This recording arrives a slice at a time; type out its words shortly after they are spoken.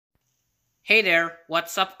Hey there,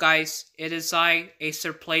 what's up guys? It is I,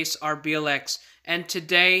 AcerPlaysRBLX, and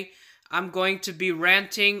today I'm going to be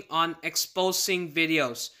ranting on exposing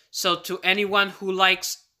videos. So to anyone who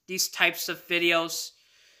likes these types of videos,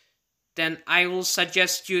 then I will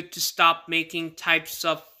suggest you to stop making types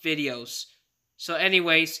of videos. So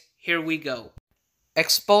anyways, here we go.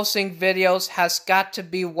 Exposing videos has got to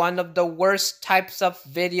be one of the worst types of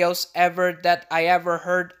videos ever that I ever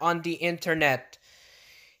heard on the internet.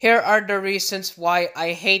 Here are the reasons why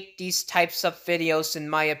I hate these types of videos in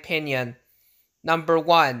my opinion. Number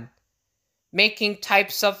 1. Making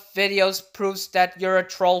types of videos proves that you're a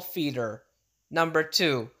troll feeder. Number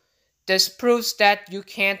 2. This proves that you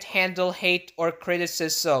can't handle hate or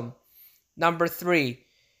criticism. Number 3.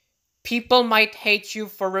 People might hate you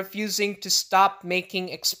for refusing to stop making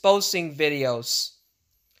exposing videos.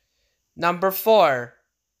 Number 4.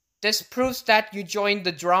 This proves that you joined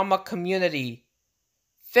the drama community.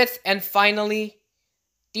 Fifth and finally,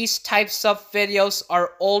 these types of videos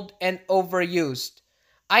are old and overused.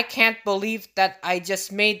 I can't believe that I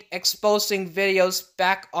just made exposing videos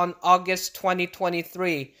back on August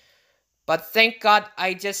 2023. But thank God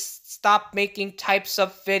I just stopped making types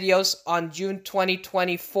of videos on June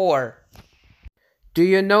 2024. Do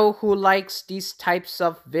you know who likes these types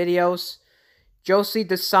of videos? Josie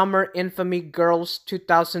the Summer Infamy Girls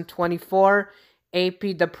 2024,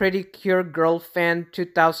 AP the Pretty Cure Girl Fan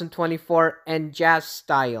 2024, and Jazz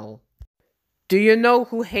Style. Do you know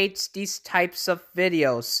who hates these types of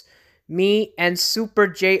videos? Me and Super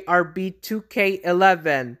JRB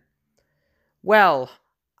 2K11. Well,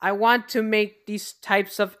 I want to make these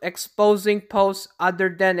types of exposing posts other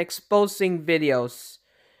than exposing videos,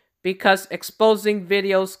 because exposing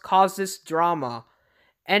videos causes drama.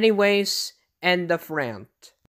 Anyways, end of rant.